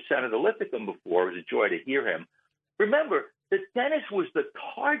talking to Senator Linthicum before. It was a joy to hear him. Remember that Dennis was the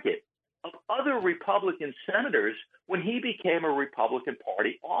target of other Republican senators when he became a Republican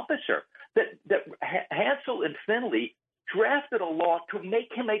Party officer. That Hansel and Finley drafted a law to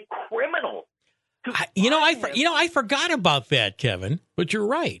make him a criminal. I forgot about that, Kevin, but you're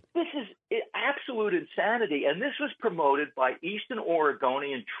right. This is absolute insanity, and this was promoted by Eastern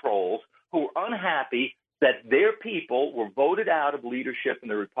Oregonian trolls who were unhappy that their people were voted out of leadership in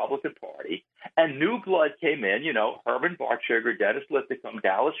the Republican Party, and new blood came in. Herman Bartsugar, Dennis Linthicum,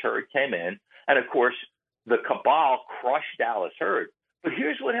 Dallas Hurd came in, and of course, the cabal crushed Dallas Hurd. But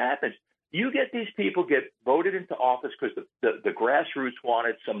here's what happens. You get these people get voted into office because the grassroots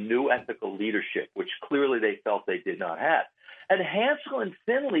wanted some new ethical leadership, which clearly they felt they did not have. And Hansel and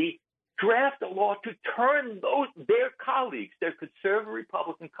Finley draft a law to turn their colleagues, their conservative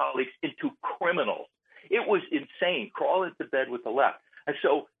Republican colleagues, into criminals. It was insane. Crawl into bed with the left. And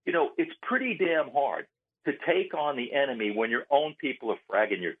so, it's pretty damn hard to take on the enemy when your own people are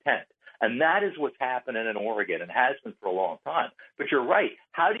fragging your tent. And that is what's happening in Oregon and has been for a long time. But you're right.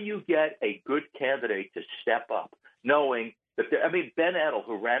 How do you get a good candidate to step up, knowing that Ben Edel,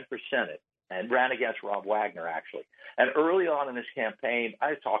 who ran for Senate and ran against Rob Wagner, actually. And early on in this campaign,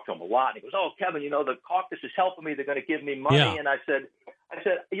 I talked to him a lot. And he goes, oh, Kevin, the caucus is helping me. They're going to give me money. Yeah. And I said,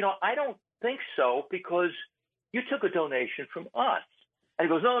 I don't think so, because you took a donation from us. And he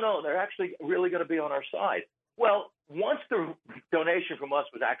goes, no, they're actually really going to be on our side. Well, once the donation from us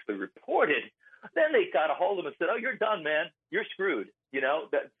was actually reported, then they got a hold of him and said, oh, you're done, man. You're screwed.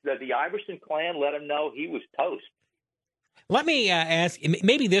 The Iverson clan let him know he was toast. Let me ask,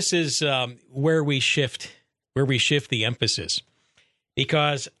 maybe this is where we shift the emphasis,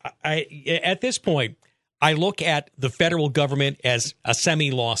 because at this point, I look at the federal government as a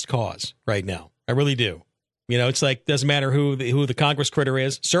semi-lost cause right now. I really do. It's like, doesn't matter who the Congress critter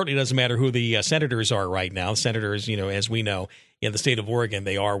is. Certainly doesn't matter who the senators are right now. Senators, as we know, in the state of Oregon,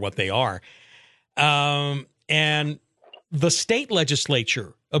 they are what they are. And the state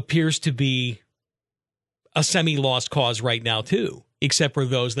legislature appears to be a semi-lost cause right now, too, except for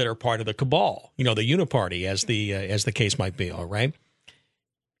those that are part of the cabal, the uniparty, as the case might be. All right.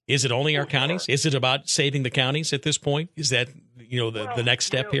 Is it only our counties? Is it about saving the counties at this point? Is that, the next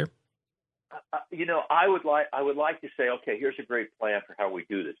step here? I would like to say, okay, here's a great plan for how we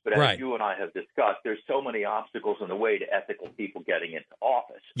do this. But as you and I have discussed, there's so many obstacles in the way to ethical people getting into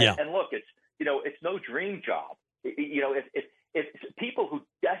office. Yeah. And look, it's no dream job. If people who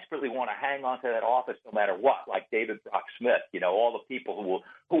desperately want to hang on to that office no matter what, like David Brock Smith, all the people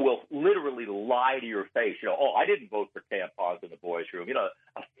who will literally lie to your face, oh, I didn't vote for tampons in the boys' room,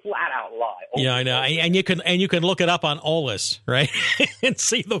 a flat out lie. Yeah, I know, and you can look it up on OLIS, right, and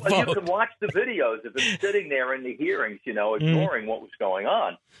see the vote. You can watch the videos of him sitting there in the hearings, ignoring what was going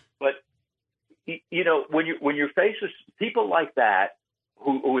on. But when you're faced with people like that,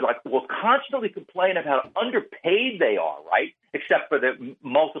 who will constantly complain of how underpaid they are, right? Except for the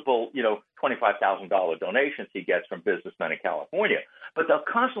multiple, $25,000 donations he gets from businessmen in California. But they'll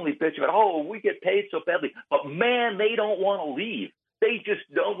constantly bitch about, oh, we get paid so badly. But man, they don't want to leave. They just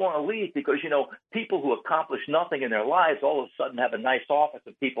don't want to leave because, people who accomplish nothing in their lives all of a sudden have a nice office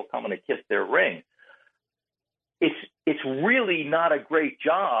and people coming to kiss their ring. It's really not a great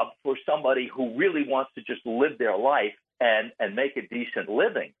job for somebody who really wants to just live their life and make a decent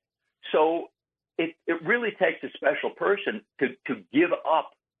living. So it really takes a special person to give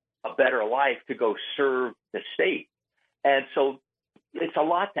up a better life to go serve the state. And so it's a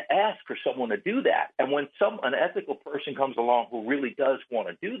lot to ask for someone to do that. And when an ethical person comes along who really does want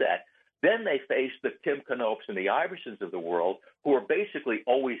to do that, then they face the Tim Knopes and the Iversons of the world, who are basically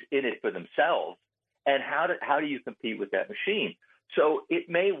always in it for themselves. And how do you compete with that machine? So it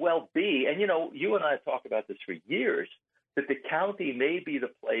may well be, and you and I have talked about this for years, that the county may be the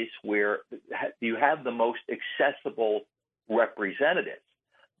place where you have the most accessible representatives.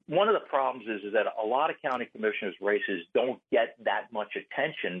 One of the problems is that a lot of county commissioners' races don't get that much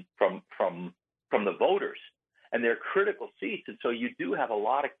attention from the voters, and they're critical seats. And so you do have a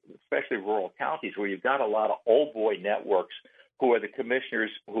lot of, especially rural counties, where you've got a lot of old boy networks who are the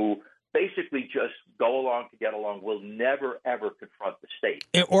commissioners who basically just go along to get along, will never, ever confront the state.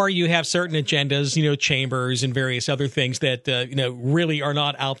 Or you have certain agendas, chambers and various other things that, really are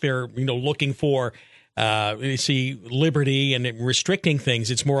not out there, looking for, liberty and restricting things.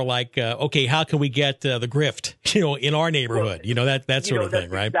 It's more like, okay, how can we get the grift, in our neighborhood? That sort of thing,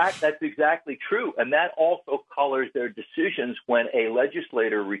 right? That's exactly true. And that also colors their decisions when a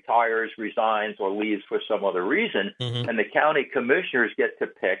legislator retires, resigns, or leaves for some other reason. Mm-hmm. And the county commissioners get to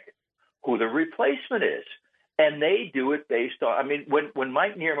pick who the replacement is. And they do it based on, when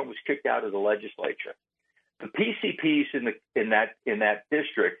Mike Neerman was kicked out of the legislature, the PCPs in that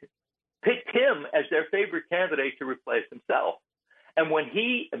district picked him as their favorite candidate to replace himself. And when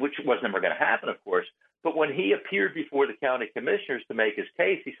which was never going to happen, of course, but when he appeared before the county commissioners to make his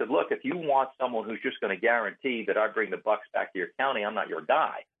case, he said, look, if you want someone who's just going to guarantee that I bring the bucks back to your county, I'm not your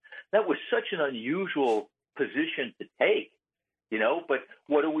guy. That was such an unusual position to take. But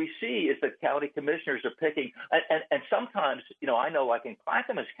what do we see is that county commissioners are picking, and sometimes, I know like in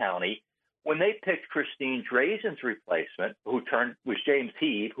Clackamas County, when they picked Christine Drazen's replacement, was James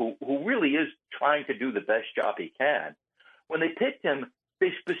Heave, who really is trying to do the best job he can. When they picked him,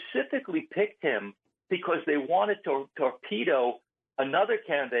 they specifically picked him because they wanted to torpedo another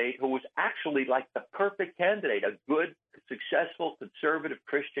candidate who was actually like the perfect candidate, a good, successful, conservative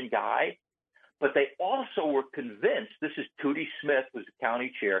Christian guy. But they also were convinced, this is Tootie Smith, who's the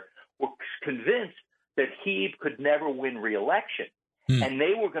county chair, were convinced that Heave could never win re-election. And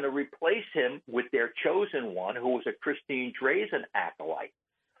they were going to replace him with their chosen one, who was a Christine Drazen acolyte,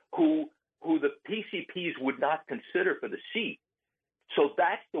 who the PCPs would not consider for the seat. So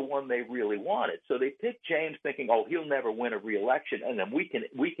that's the one they really wanted. So they picked James thinking, oh, he'll never win a re-election, and then we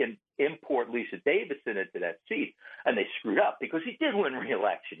can import Lisa Davidson into that seat. And they screwed up because he did win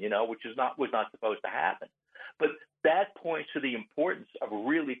re-election, which was not supposed to happen. But that points to the importance of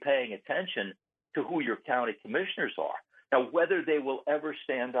really paying attention to who your county commissioners are. Now, whether they will ever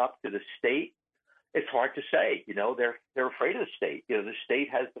stand up to the state, it's hard to say. They're afraid of the state. The state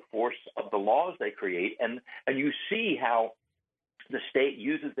has the force of the laws they create, and you see how the state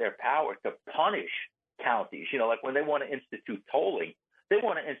uses their power to punish counties. Like when they want to institute tolling, they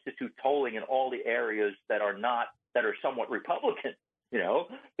want to institute tolling in all the areas that are somewhat Republican.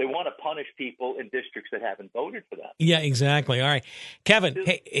 They want to punish people in districts that haven't voted for them. Yeah, exactly. All right, Kevin.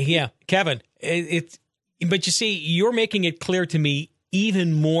 Kevin. But you see, you're making it clear to me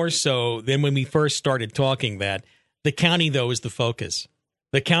even more so than when we first started talking that the county, though, is the focus.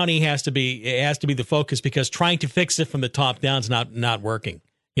 The county has to be the focus because trying to fix it from the top down is not working,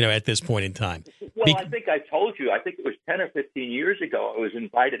 at this point in time. Well, I think I told you, I think it was 10 or 15 years ago, I was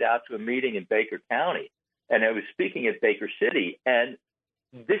invited out to a meeting in Baker County, and I was speaking at Baker City, and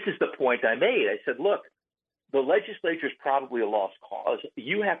this is the point I made. I said, look, the legislature is probably a lost cause.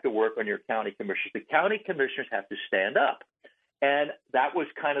 You have to work on your county commissioners. The county commissioners have to stand up. And that was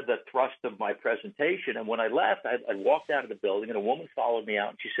kind of the thrust of my presentation. And when I left, I walked out of the building, and a woman followed me out,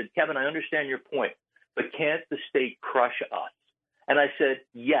 and she said, Kevin, I understand your point, but can't the state crush us? And I said,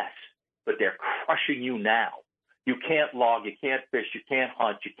 yes, but they're crushing you now. You can't log, you can't fish, you can't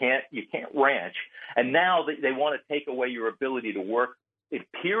hunt, you can't ranch. And now they want to take away your ability to work,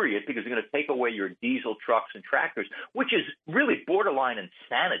 period, because they're going to take away your diesel trucks and tractors, which is really borderline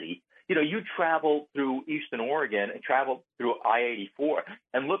insanity. You travel through Eastern Oregon and travel through I-84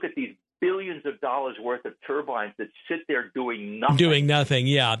 and look at these billions of dollars worth of turbines that sit there doing nothing.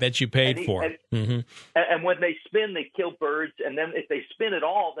 Yeah, that you paid for. And when they spin, they kill birds. And then if they spin at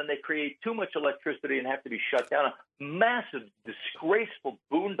all, then they create too much electricity and have to be shut down. A massive, disgraceful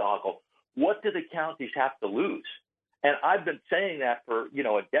boondoggle. What do the counties have to lose? And I've been saying that for,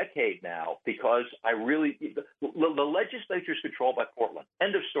 a decade now, because the legislature is controlled by Portland.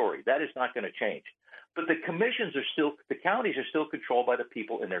 End of story. That is not going to change. But the counties are still controlled by the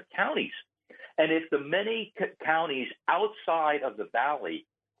people in their counties. And if the many counties outside of the valley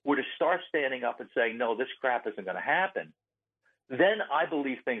were to start standing up and saying, no, this crap isn't going to happen, then I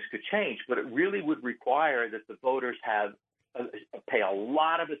believe things could change. But it really would require that the voters pay a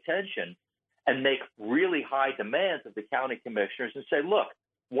lot of attention and make really high demands of the county commissioners and say, look,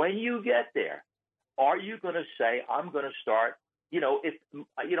 when you get there, are you going to say, I'm going to start,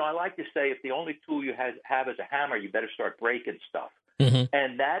 I like to say, if the only tool you have is a hammer, you better start breaking stuff. Mm-hmm.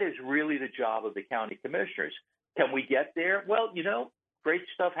 And that is really the job of the county commissioners. Can we get there? Well, great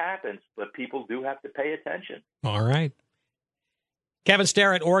stuff happens, but people do have to pay attention. All right. Kevin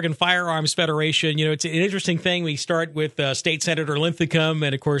Starrett, Oregon Firearms Federation. It's an interesting thing. We start with State Senator Linthicum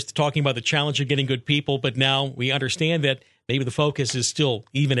and, of course, talking about the challenge of getting good people. But now we understand that maybe the focus is still,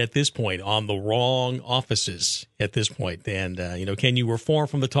 even at this point, on the wrong offices at this point. And, can you reform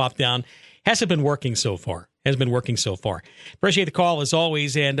from the top down? Hasn't been working so far. Appreciate the call, as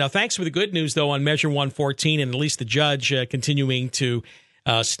always. And thanks for the good news, though, on Measure 114 and at least the judge continuing to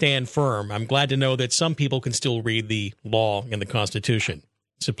stand firm. I'm glad to know that some people can still read the law and the Constitution.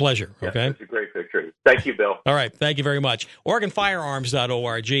 It's a pleasure. Okay, it's a great victory. Thank you, Bill. All right, thank you very much.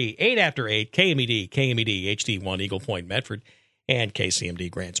 OregonFirearms.org, 8 after 8, KMED, HD1, Eagle Point, Medford, and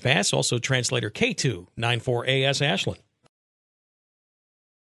KCMD Grants Pass. Also, translator K294AS Ashland.